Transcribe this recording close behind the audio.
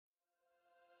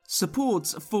Support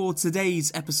for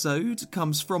today's episode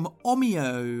comes from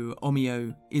Omio.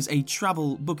 Omio is a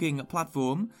travel booking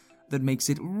platform that makes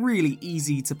it really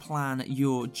easy to plan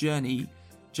your journey.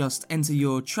 Just enter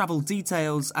your travel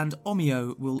details and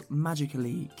Omio will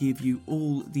magically give you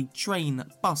all the train,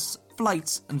 bus,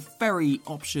 flight and ferry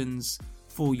options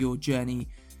for your journey.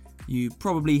 You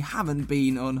probably haven't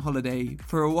been on holiday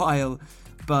for a while,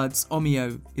 but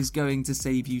Omio is going to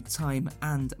save you time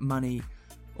and money.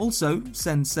 Also,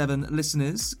 Sen7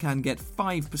 listeners can get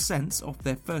 5% off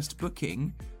their first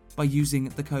booking by using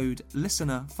the code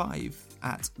LISTENER5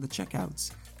 at the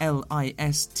checkout,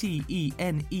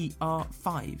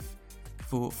 LISTENER5,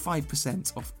 for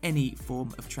 5% off any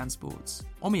form of transport.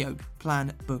 Omio,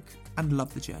 plan, book, and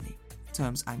love the journey.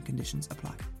 Terms and conditions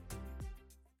apply.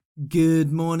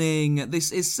 Good morning,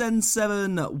 this is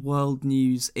Sen7 World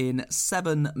News in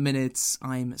 7 minutes.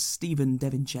 I'm Stephen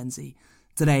DeVincenzi.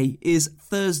 Today is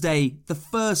Thursday, the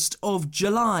 1st of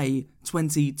July,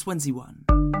 2021.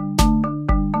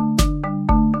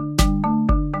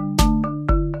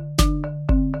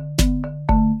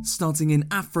 Starting in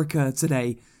Africa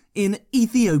today, in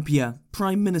Ethiopia,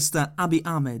 Prime Minister Abiy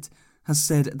Ahmed has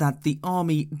said that the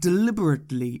army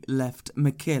deliberately left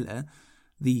Mekelle,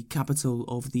 the capital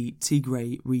of the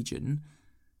Tigray region.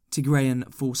 Tigrayan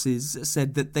forces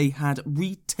said that they had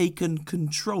retaken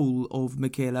control of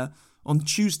Mekelle on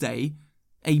Tuesday,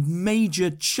 a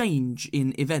major change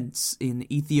in events in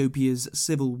Ethiopia's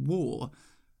civil war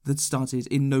that started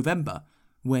in November,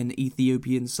 when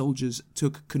Ethiopian soldiers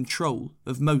took control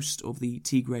of most of the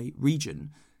Tigray region,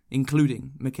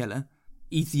 including Mekelle.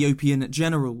 Ethiopian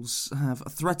generals have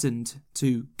threatened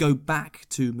to go back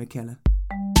to Mekelle.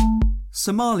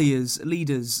 Somalia's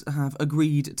leaders have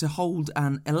agreed to hold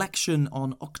an election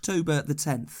on October the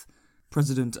 10th.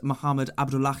 President Mohamed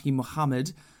Abdullahi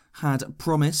Mohamed had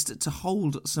promised to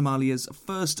hold Somalia's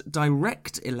first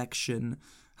direct election.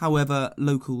 However,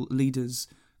 local leaders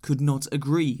could not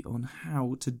agree on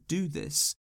how to do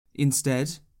this.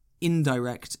 Instead,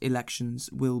 indirect elections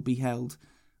will be held,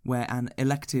 where an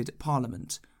elected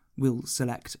parliament will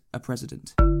select a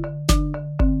president.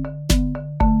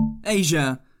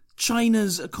 Asia.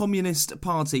 China's Communist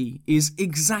Party is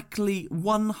exactly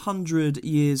 100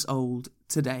 years old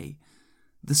today.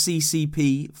 The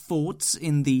CCP fought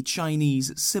in the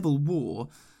Chinese Civil War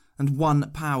and won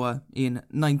power in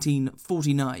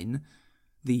 1949.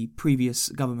 The previous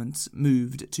government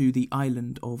moved to the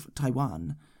island of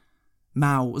Taiwan.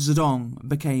 Mao Zedong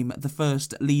became the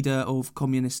first leader of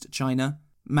Communist China.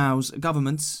 Mao's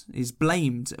government is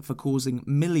blamed for causing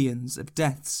millions of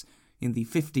deaths in the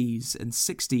 50s and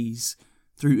 60s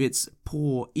through its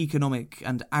poor economic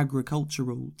and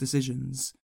agricultural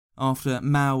decisions. After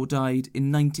Mao died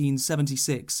in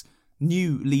 1976,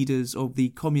 new leaders of the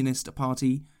Communist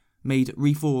Party made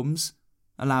reforms,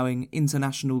 allowing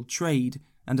international trade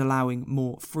and allowing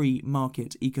more free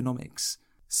market economics.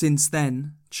 Since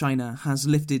then, China has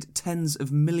lifted tens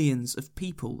of millions of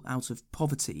people out of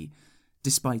poverty,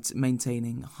 despite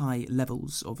maintaining high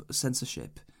levels of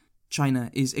censorship. China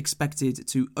is expected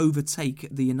to overtake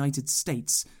the United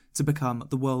States to become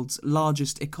the world's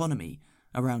largest economy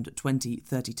around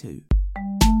 2032.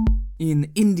 In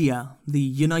India, the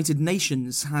United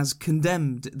Nations has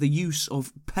condemned the use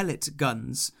of pellet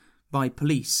guns by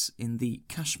police in the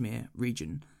Kashmir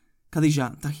region.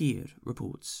 Khadija Tahir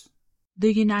reports.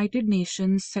 The United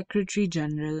Nations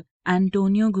Secretary-General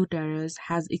Antonio Guterres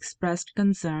has expressed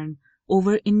concern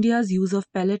over India's use of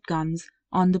pellet guns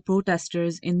on the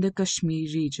protesters in the Kashmir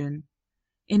region.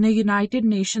 In a United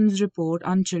Nations report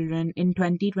on children in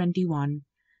 2021,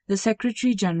 the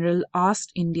Secretary-General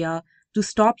asked India to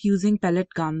stop using pellet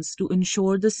guns to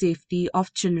ensure the safety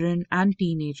of children and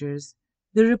teenagers.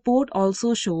 The report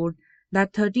also showed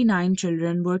that 39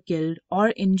 children were killed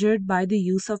or injured by the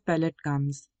use of pellet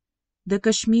guns. The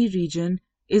Kashmir region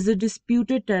is a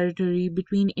disputed territory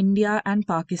between India and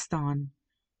Pakistan.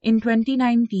 In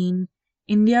 2019,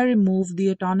 India removed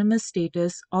the autonomous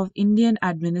status of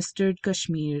Indian-administered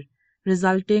Kashmir,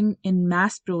 resulting in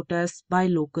mass protests by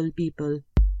local people.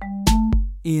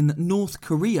 In North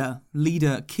Korea,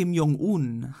 leader Kim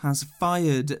Jong-un has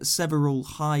fired several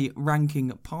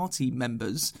high-ranking party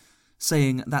members,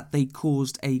 saying that they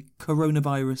caused a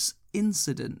coronavirus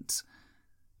incident.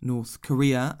 North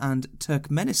Korea and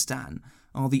Turkmenistan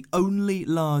are the only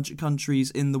large countries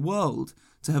in the world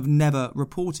to have never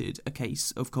reported a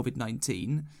case of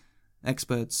COVID-19.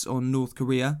 Experts on North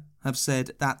Korea have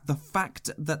said that the fact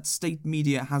that state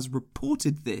media has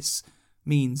reported this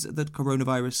means that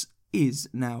coronavirus is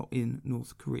now in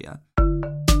North Korea.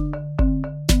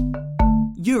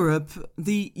 Europe,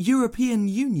 the European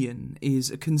Union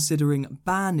is considering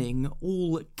banning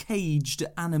all caged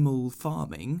animal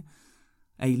farming.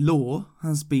 A law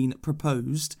has been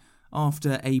proposed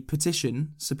after a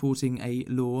petition supporting a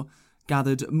law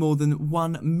gathered more than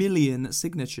 1 million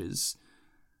signatures.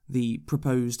 The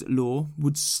proposed law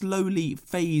would slowly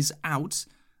phase out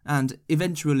and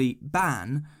eventually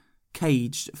ban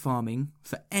caged farming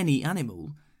for any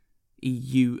animal.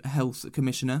 EU Health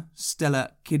Commissioner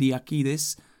Stella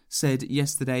Kyriakides said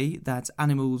yesterday that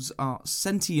animals are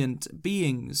sentient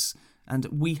beings and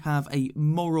we have a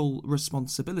moral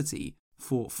responsibility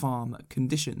for farm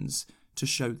conditions to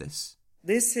show this.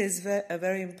 This is a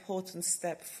very important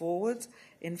step forward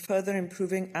in further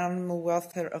improving animal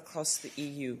welfare across the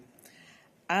EU.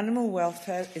 Animal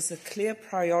welfare is a clear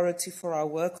priority for our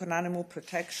work on animal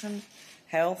protection,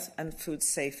 health and food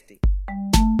safety.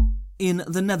 In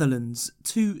the Netherlands,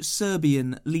 2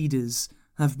 Serbian leaders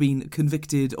have been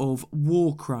convicted of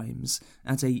war crimes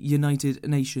at a United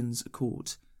Nations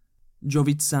court.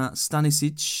 Jovica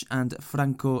Stanisic and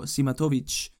Franko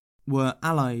Simatovic were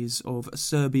allies of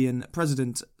Serbian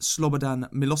President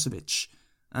Slobodan Milosevic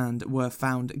and were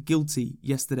found guilty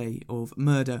yesterday of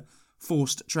murder,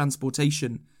 forced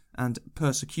transportation and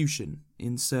persecution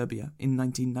in Serbia in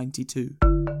 1992.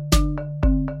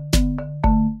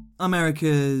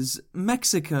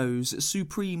 Mexico's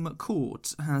Supreme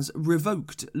Court has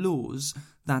revoked laws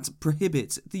that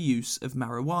prohibit the use of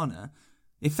marijuana,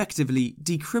 effectively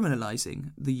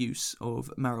decriminalising the use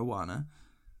of marijuana.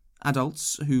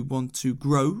 Adults who want to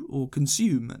grow or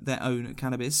consume their own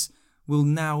cannabis will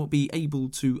now be able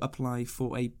to apply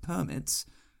for a permit.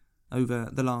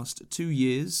 Over the last 2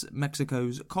 years,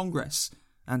 Mexico's Congress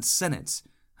and Senate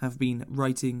have been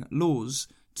writing laws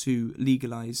to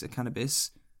legalise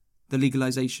cannabis. The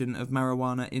legalization of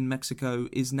marijuana in Mexico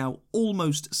is now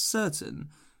almost certain,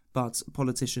 but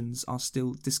politicians are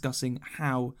still discussing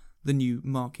how the new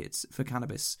market for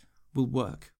cannabis will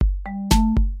work.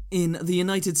 In the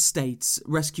United States,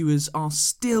 rescuers are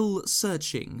still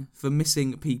searching for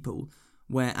missing people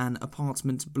where an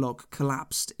apartment block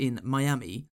collapsed in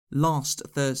Miami last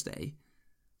Thursday.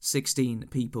 16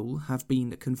 people have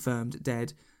been confirmed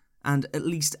dead, and at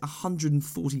least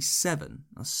 147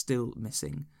 are still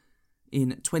missing.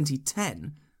 In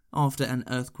 2010, after an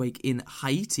earthquake in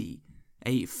Haiti,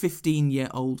 a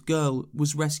 15-year-old girl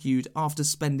was rescued after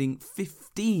spending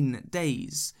 15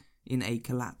 days in a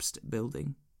collapsed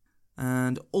building.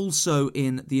 And also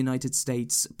in the United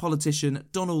States, politician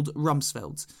Donald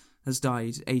Rumsfeld has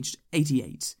died, aged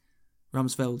 88.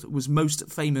 Rumsfeld was most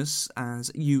famous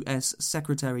as US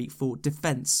Secretary for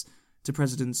Defense to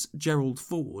Presidents Gerald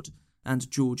Ford and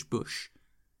George Bush.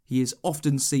 He is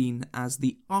often seen as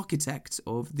the architect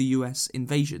of the US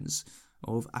invasions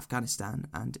of Afghanistan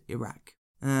and Iraq.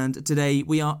 And today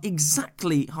we are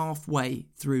exactly halfway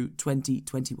through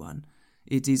 2021.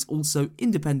 It is also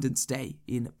Independence Day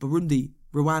in Burundi,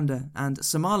 Rwanda and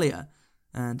Somalia,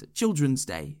 and Children's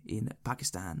Day in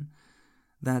Pakistan.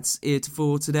 That's it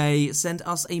for today. Send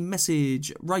us a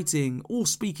message, writing or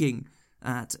speaking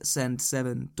at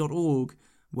send7.org,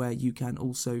 where you can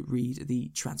also read the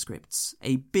transcripts.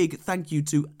 A big thank you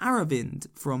to Aravind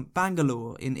from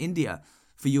Bangalore in India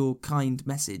for your kind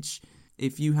message.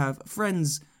 If you have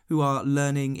friends who are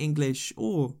learning English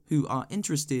or who are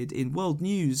interested in world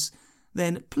news,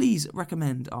 then please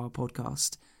recommend our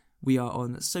podcast. We are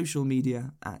on social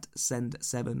media at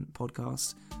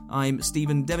Send7Podcast. I'm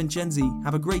Stephen Devincenzi.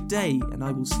 Have a great day, and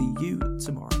I will see you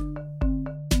tomorrow.